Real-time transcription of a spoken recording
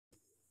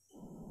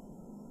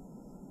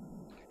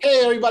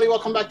Hey everybody,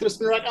 welcome back to the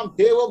Spin Rack. I'm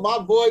here with my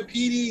boy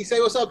PD. Say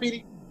what's up,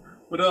 PD.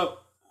 What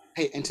up?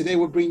 Hey, and today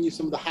we're bringing you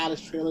some of the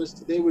hottest trailers.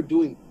 Today we're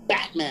doing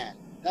Batman.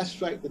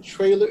 That's right, the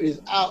trailer is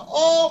out.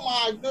 Oh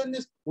my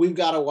goodness, we've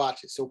got to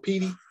watch it. So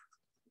PD,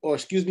 or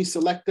excuse me,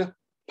 Selector,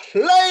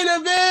 play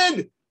the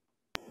vid.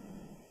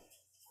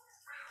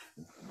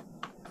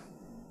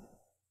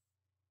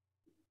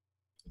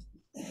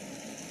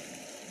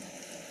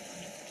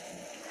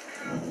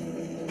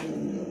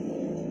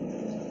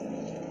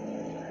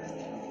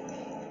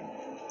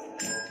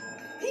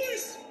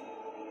 Police!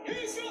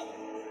 Hands up!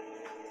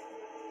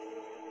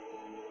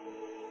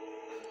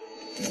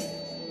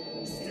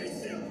 Stay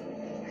still!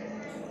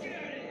 Get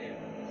out of here!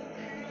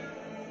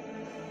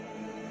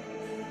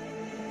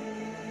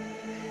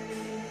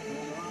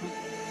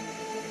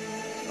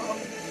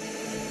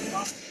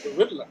 The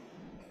Riddler.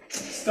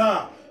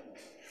 Stop.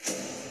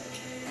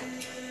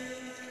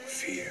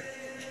 Fear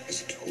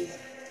is a tool.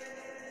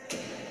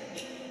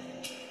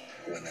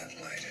 When that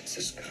light hits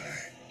the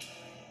sky,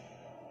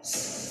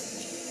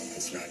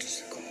 it's not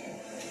just a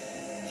call.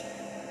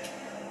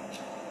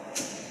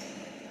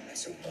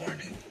 It's a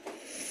warning.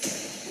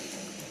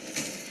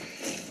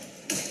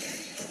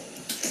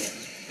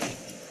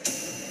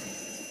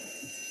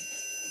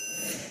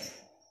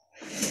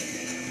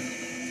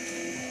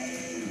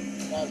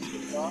 That's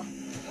the car.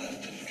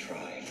 I've been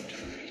trying to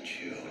reach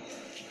you.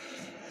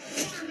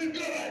 Fire the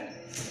gun!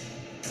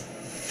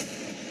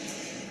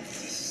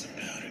 This is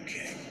about a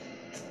king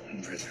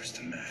and prisoners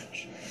to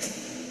match.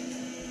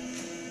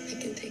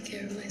 I can take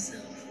care of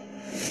myself.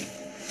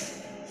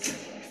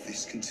 If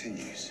this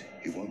continues,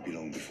 it won't be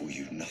long before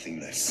you've nothing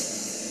left.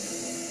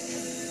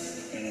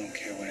 I don't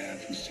care what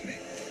happens to me.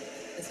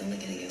 It's only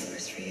gonna get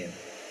worse for you.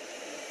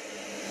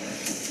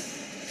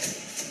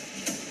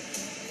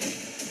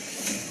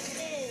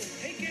 Oh,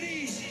 take it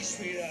easy,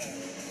 sweetheart.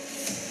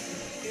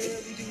 Hear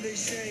everything they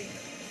say,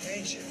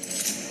 ain't you?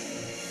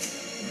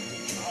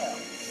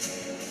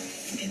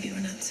 Maybe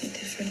we're not so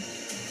different.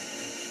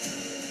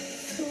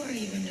 Who are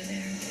you under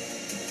there?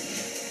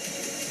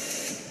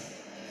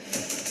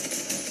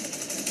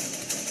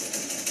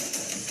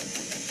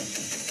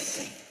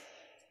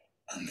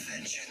 I'm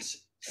vengeance.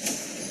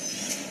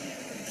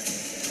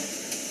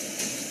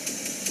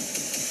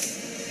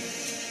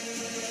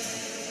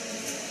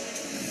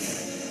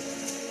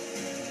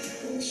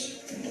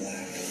 In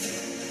black,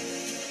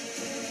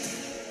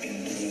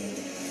 in blue,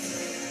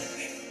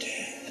 and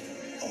dead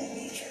all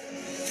over.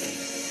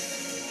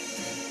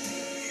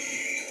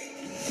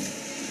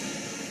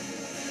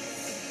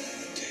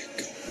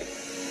 Take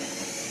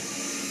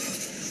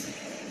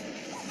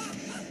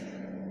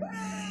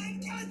I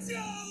got you!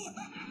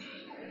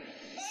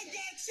 I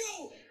got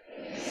you!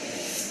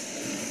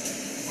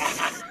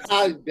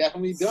 I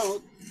definitely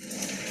don't.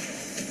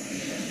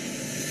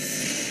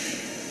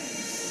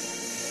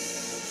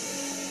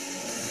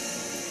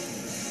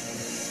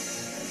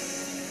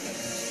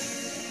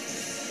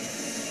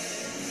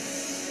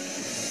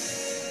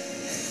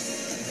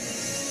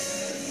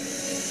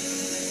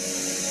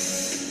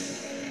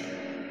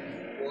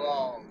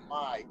 Oh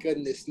my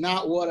goodness,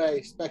 not what I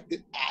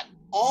expected at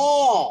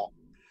all.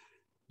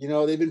 You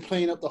know, they've been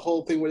playing up the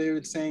whole thing where they've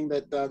been saying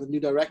that the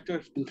new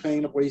director's been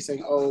playing up where he's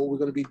saying, oh, we're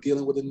going to be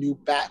dealing with a new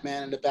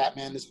Batman, and the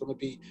Batman is going to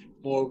be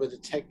more of a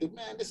detective.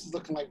 Man, this is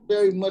looking like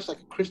very much like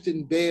a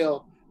Christian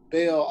Bale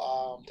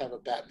type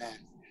of Batman.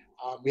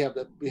 We have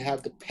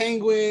the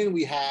Penguin,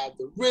 we have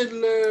the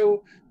Riddler,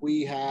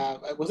 we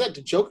have was that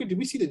the Joker? Did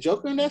we see the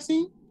Joker in that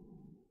scene?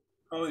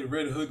 Probably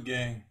Red Hood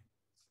Gang.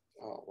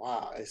 Oh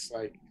wow, it's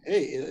like,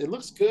 hey, it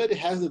looks good. It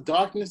has the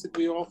darkness that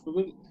we all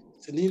familiar.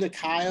 Selena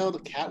Kyle, the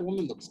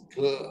Catwoman, looks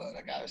good.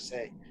 I gotta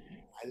say,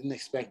 I didn't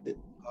expect it.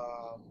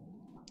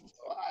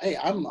 Hey,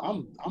 I'm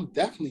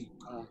definitely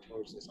going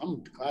towards this.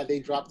 I'm glad they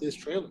dropped this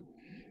trailer.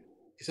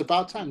 It's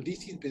about time.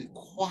 DC's been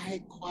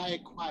quiet,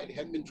 quiet, quiet. They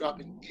haven't been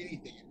dropping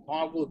anything.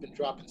 Marvel have been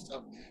dropping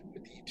stuff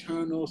with the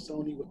Eternal,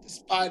 Sony with the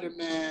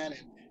Spider-Man,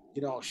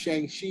 and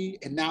Shang-Chi,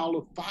 and now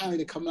look, finally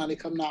they're coming out. They're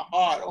coming out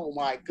hard. Oh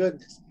my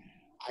goodness!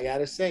 I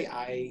gotta say,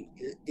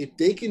 if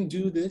they can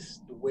do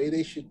this the way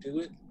they should do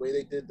it, the way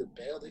they did the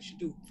Bale, they should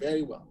do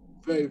very well,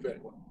 very very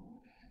well.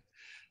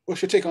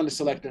 What's your take on the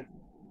Selector?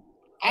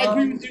 I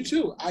agree with Um, you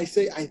too. I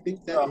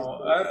think that is.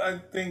 no, I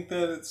think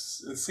that it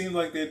seems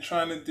like they're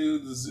trying to do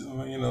the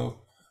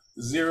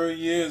 0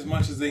 year as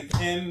much as they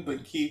can,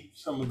 but keep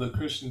some of the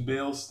Christian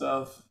Bale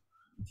stuff,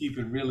 keep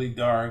it really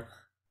dark.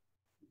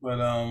 But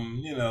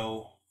I'm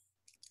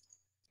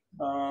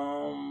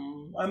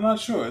not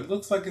sure. It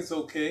looks like it's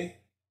okay.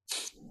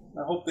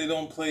 I hope they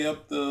don't play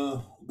up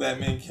the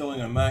Batman killing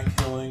or not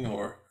killing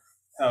or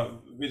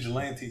how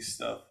vigilante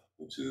stuff,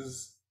 which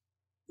is,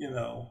 you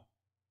know,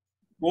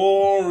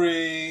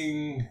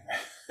 boring.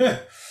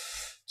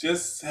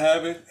 Just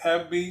have it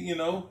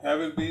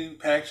be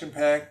action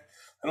packed.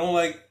 I don't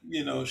like,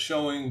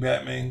 showing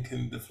Batman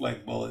can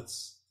deflect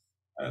bullets.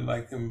 I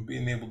like him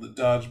being able to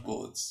dodge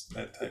bullets,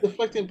 that type.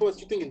 Deflecting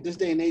bullets. You think in this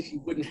day and age he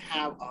wouldn't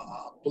have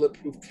a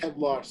bulletproof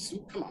Kevlar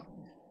suit? Come on,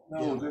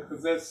 No,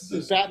 because that's this is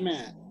just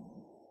Batman.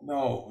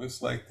 No,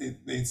 it's like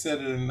they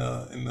said it in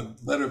the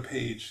letter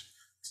page.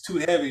 It's too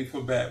heavy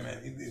for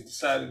Batman. He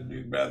decided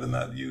he'd rather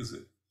not use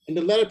it. In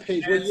the letter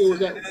page, what year was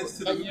that? It adds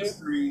to the That year?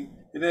 mystery.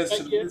 It adds to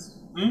That the year?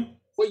 mystery.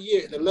 What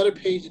year? The letter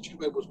page that you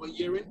read was what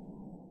year in?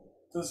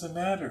 Doesn't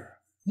matter.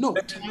 No,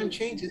 time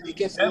changes. It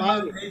gets That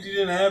letter lighter. page, you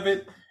didn't have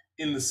it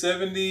in the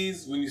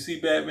 70s when you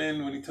see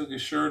Batman when he took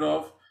his shirt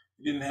off.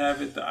 You didn't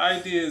have it. The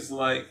idea is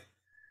like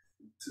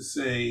to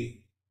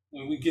say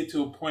when we get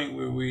to a point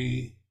where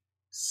we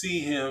see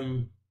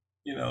him,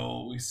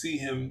 we see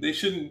him. They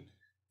shouldn't.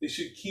 They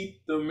should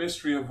keep the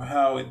mystery of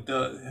how it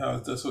does.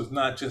 So it's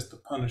not just the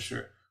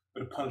Punisher,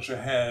 but the Punisher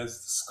has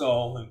the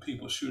skull and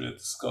people shoot at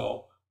the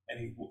skull and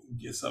he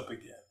gets up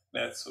again.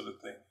 That sort of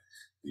thing.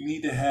 You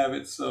need to have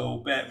it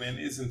so Batman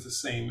isn't the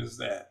same as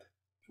that,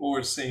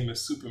 or the same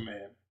as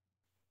Superman.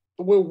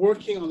 But we're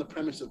working on the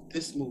premise of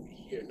this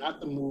movie here, not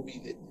the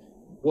movie that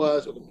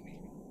was or the movie.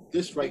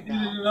 This right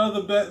now.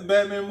 Another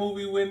Batman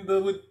movie with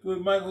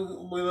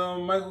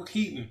Michael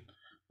Keaton,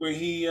 where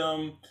he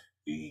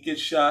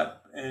gets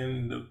shot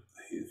and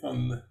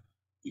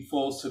he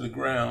falls to the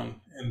ground,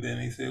 and then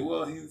they say,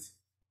 well, he's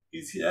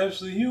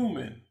actually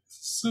human. It's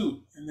a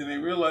suit, and then they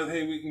realize,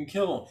 hey, we can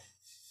kill him,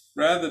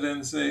 rather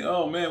than say,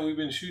 oh man, we've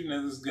been shooting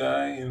at this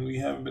guy and we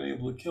haven't been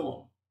able to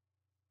kill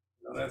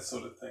him. That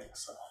sort of thing.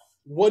 So,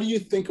 what do you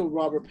think of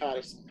Robert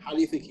Pattinson? How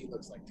do you think he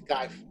looks like the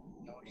guy?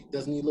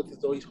 Doesn't he look as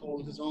though he's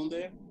holding his own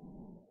there?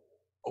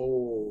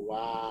 Oh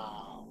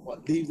wow!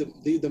 What? Leave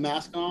the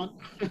mask on?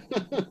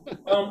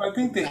 I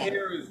think the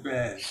hair is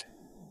bad.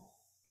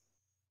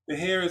 The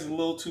hair is a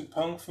little too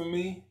punk for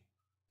me,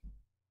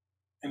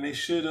 and they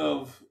should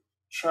have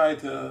tried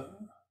to.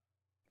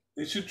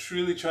 They should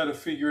really try to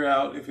figure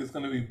out if it's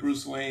going to be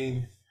Bruce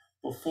Wayne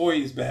before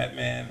he's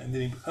Batman, and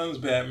then he becomes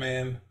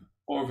Batman,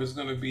 or if it's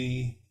going to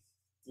be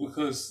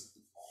because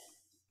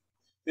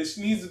there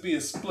needs to be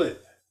a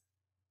split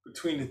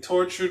between the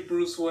tortured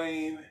Bruce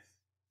Wayne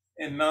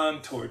and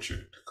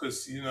non-tortured,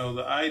 because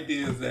the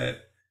idea is that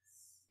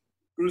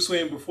Bruce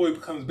Wayne before he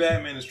becomes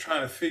Batman is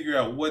trying to figure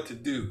out what to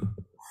do,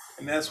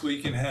 and that's where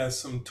you can have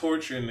some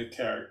torture in the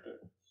character.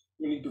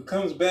 When he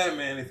becomes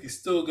Batman, if he's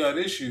still got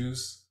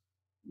issues,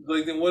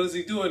 like then what is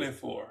he doing it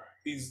for?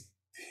 He's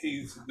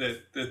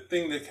the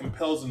thing that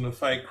compels him to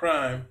fight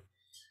crime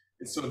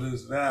is sort of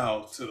this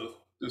vow to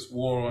this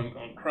war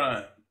on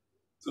crime.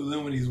 So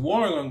then when he's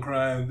warring on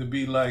crime, to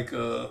be like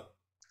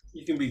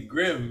he can be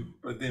grim,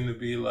 but then to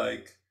be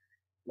like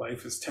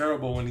life is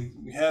terrible when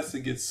he has to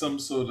get some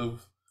sort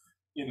of,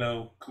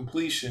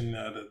 completion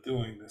out of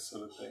doing this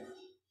sort of thing,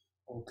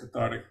 or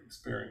cathartic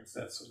experience,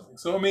 that sort of thing.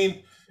 So, I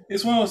mean,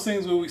 it's one of those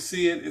things where we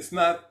see it. It's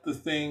not the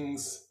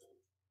things,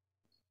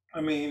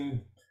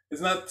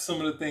 it's not some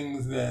of the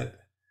things that,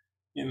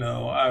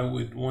 I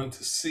would want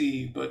to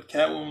see, but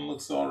Catwoman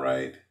looks all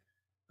right.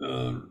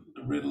 The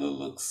Riddler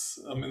looks,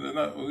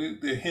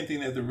 they're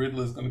hinting that the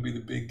Riddler is going to be the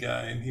big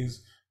guy, and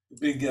he's the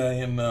big guy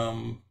in,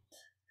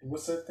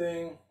 what's that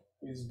thing?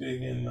 He's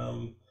big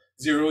in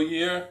 0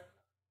 Year.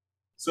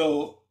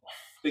 So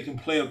they can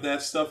play up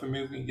that stuff and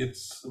maybe we can get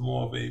some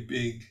more of a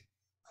big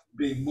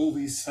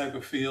movies type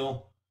of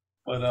feel.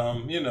 But,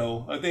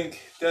 I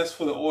think that's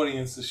for the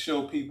audience to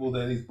show people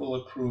that he's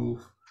bulletproof,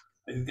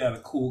 that he's got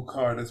a cool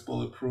car that's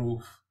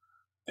bulletproof,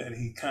 that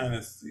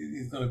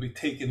he's going to be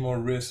taking more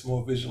risks,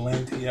 more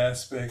vigilante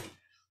aspect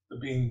of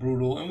being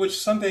brutal, and which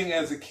something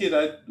as a kid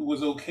I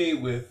was okay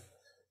with,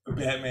 for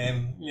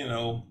Batman,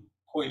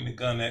 pointing the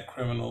gun at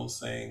criminals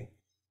saying,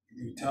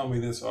 you tell me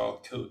this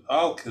or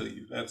I'll kill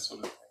you, that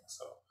sort of thing.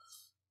 So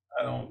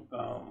I don't,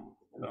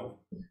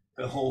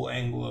 the whole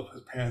angle of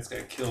his parents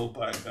got killed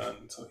by a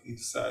gun, so he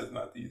decides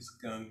not to use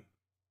a gun.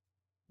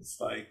 It's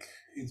like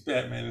he's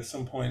Batman. At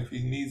some point, if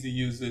he needs to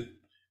use it,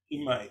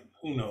 he might.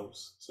 Who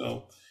knows?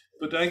 So,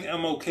 but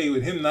I'm okay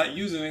with him not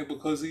using it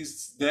because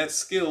he's that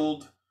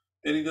skilled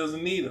that he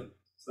doesn't need him.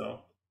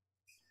 So.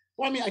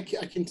 Well, I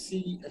can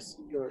see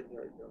your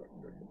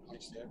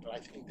points there, but I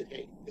think that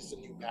hey, this is a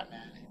new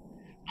Batman.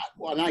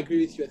 And I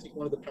agree with you. I think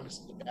one of the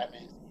premises of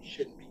Batman is that he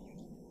shouldn't be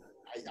using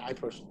it. I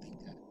personally think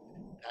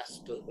that's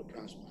the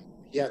premise.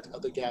 He has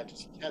other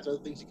gadgets. He has other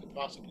things he could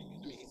possibly use.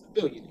 I mean, he's a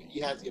billionaire. He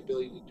has the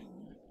ability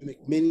to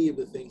make many of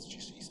the things that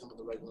you see some of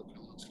the regular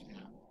criminals can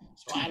have.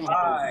 So I don't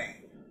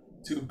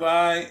to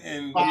buy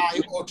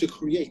or to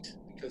create,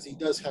 because he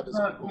does have his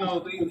own. No,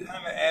 they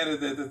kind of added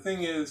that. The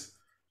thing is,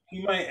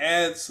 he might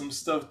add some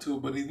stuff to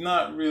it, but he's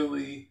not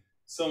really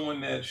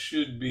someone that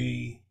should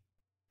be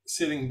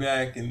sitting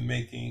back and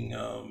making,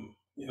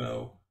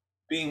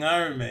 being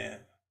Iron Man.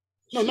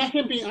 No, not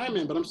him being Iron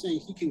Man, but I'm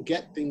saying he can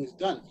get things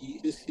done.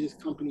 His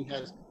company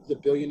he's a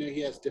billionaire.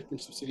 He has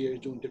different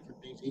subsidiaries doing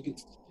different things. He can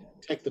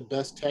take the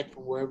best tech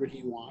from wherever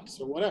he wants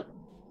or whatever.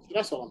 So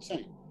that's all I'm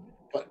saying.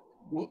 But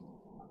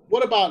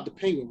what about the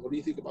Penguin? What do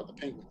you think about the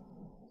Penguin?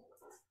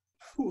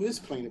 Who is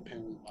playing the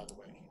Penguin, by the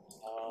way?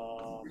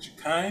 Richard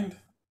Kind?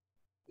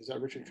 Is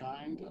that Richard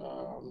Kind?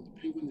 The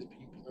Penguin is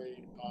being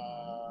played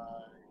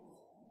by,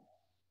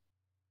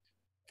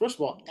 first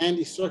of all,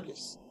 Andy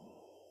Serkis,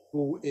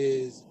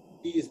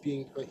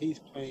 he's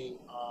playing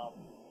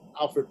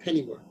Alfred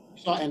Pennyworth.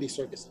 You saw Andy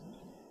Serkis.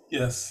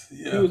 Yes,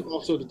 He yeah. was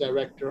also the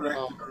director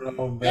of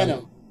Director of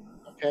Venom.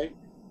 Okay,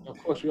 of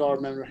course we all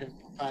remember him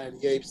from Planet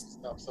of the Apes and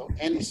stuff. So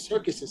Andy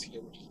Serkis is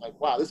here, which is like,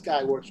 wow, this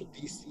guy works with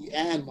DC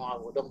and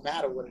Marvel. It don't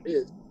matter what it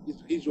is,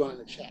 he's running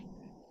the check,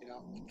 you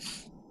know.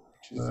 Which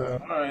is, all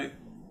right.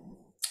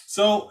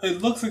 So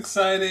it looks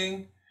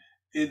exciting.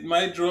 It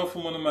might draw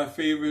from one of my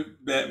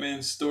favorite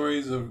Batman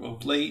stories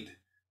of late.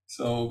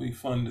 So it'll be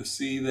fun to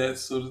see that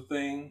sort of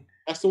thing.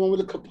 that's the one with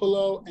the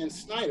Capullo and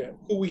Snyder,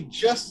 who we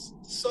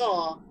just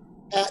saw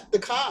at the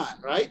con,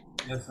 right?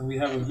 Yes, and we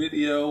have a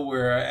video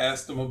where I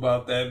asked them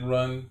about that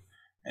run,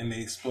 and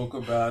they spoke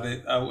about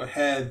it.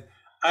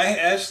 I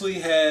actually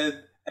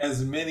had,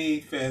 as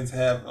many fans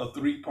have, a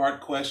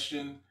 3-part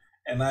question,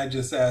 and I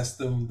just asked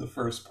them the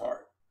first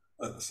part.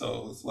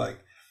 So it's like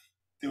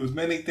there was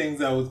many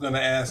things I was going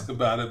to ask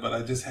about it, but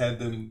I just had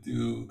them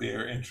do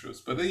their intros.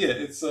 But yeah,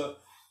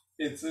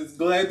 it's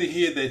glad to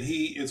hear that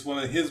it's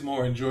one of his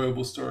more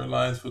enjoyable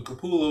storylines. For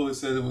Capullo, it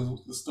said it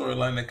was the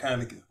storyline that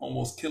kind of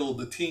almost killed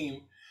the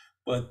team,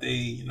 but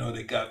they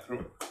got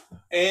through it.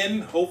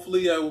 And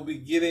hopefully I will be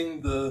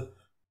getting the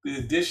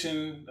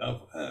edition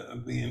of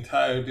the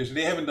entire edition.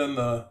 They haven't done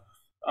the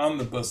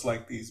omnibus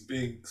like these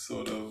big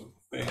sort of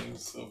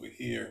things over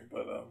here,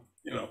 but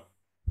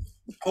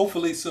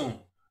hopefully soon.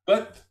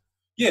 But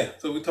yeah,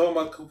 so we're talking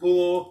about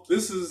Capullo.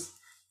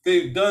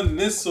 They've done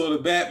this sort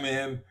of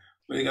Batman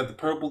where they got the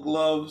purple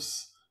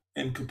gloves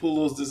and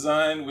Capullo's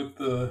design with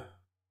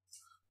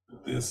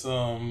this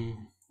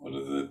what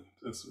is it?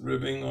 This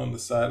ribbing on the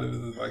side of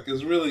it. Like,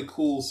 it's really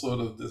cool sort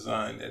of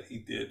design that he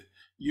did,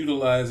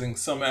 utilizing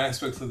some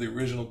aspects of the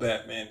original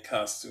Batman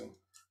costume,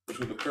 which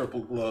were the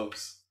purple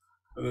gloves.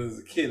 But as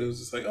a kid, it was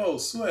just like, oh,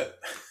 sweat.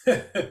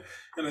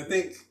 And I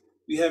think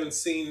we haven't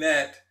seen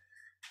that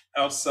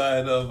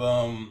outside of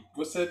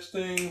what's that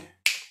thing?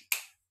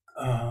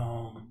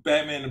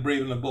 Batman the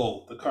Brave and the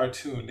Bold, the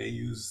cartoon. They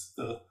use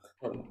the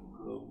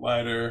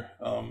wider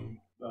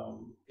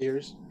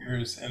Ears,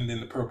 and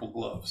then the purple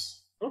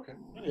gloves. Okay,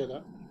 I hear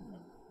that.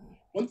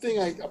 One thing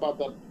about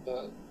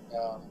the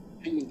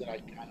opinion that I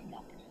kind of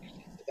found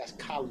interesting is that's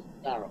Colin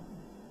Farrell,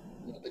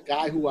 the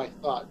guy who I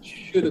thought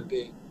should have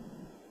been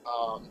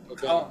Colin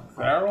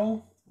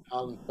Farrell.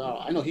 Colin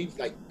Farrell. I know he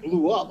like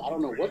blew up. I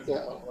don't know what the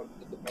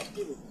bus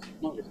he was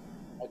smoking.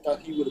 I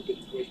thought he would have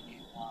been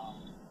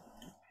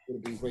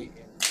great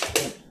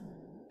in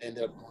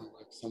ended up going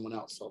with someone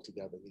else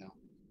altogether,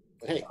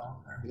 But hey,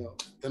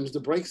 them's the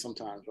breaks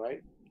sometimes,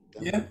 right?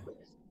 Yeah.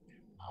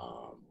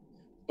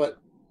 But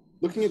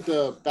looking at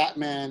the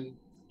Batman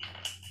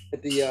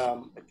at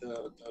the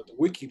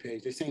wiki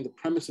page, they're saying the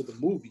premise of the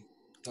movie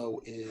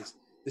though is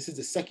this is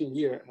the second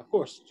year, and of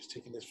course, just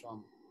taking this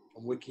from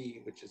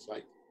wiki, which is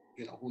like,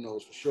 who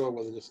knows for sure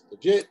whether this is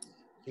legit.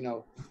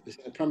 The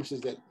premise is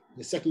that in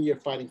the second year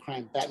fighting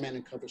crime, Batman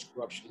uncovers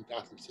corruption in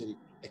Gotham City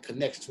that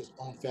connects to his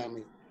own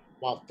family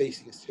while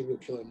facing a serial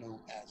killer known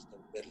as the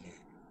Riddler.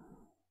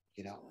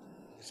 The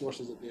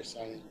sources that they're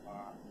citing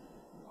are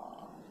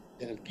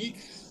Den of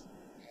Geeks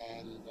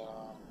and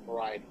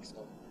Variety.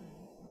 So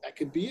that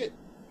could be it.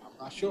 I'm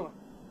not sure.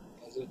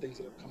 Those are the things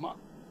that have come up.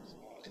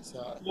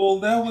 So well,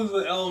 that was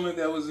the element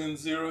that was in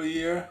Zero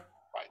Year,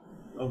 right,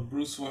 of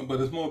Bruce Wayne,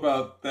 but it's more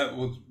about that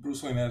was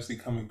Bruce Wayne actually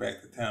coming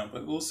back to town.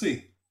 But we'll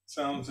see.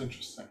 Sounds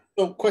interesting.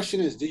 So,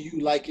 question is, do you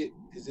like it?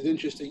 Is it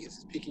interesting? Is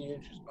it piquing your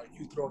interest? Or are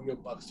you throwing your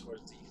bucks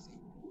towards DC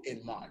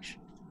in March?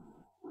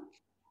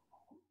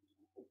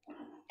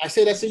 I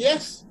say that's a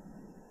yes.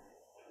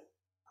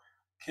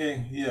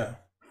 Okay, yeah.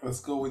 Let's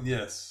go with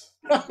yes.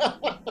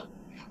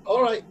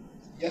 All right.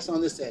 Yes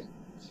on this end.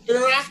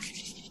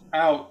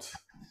 Out.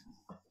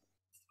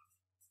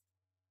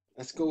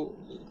 Let's go.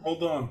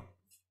 Hold on.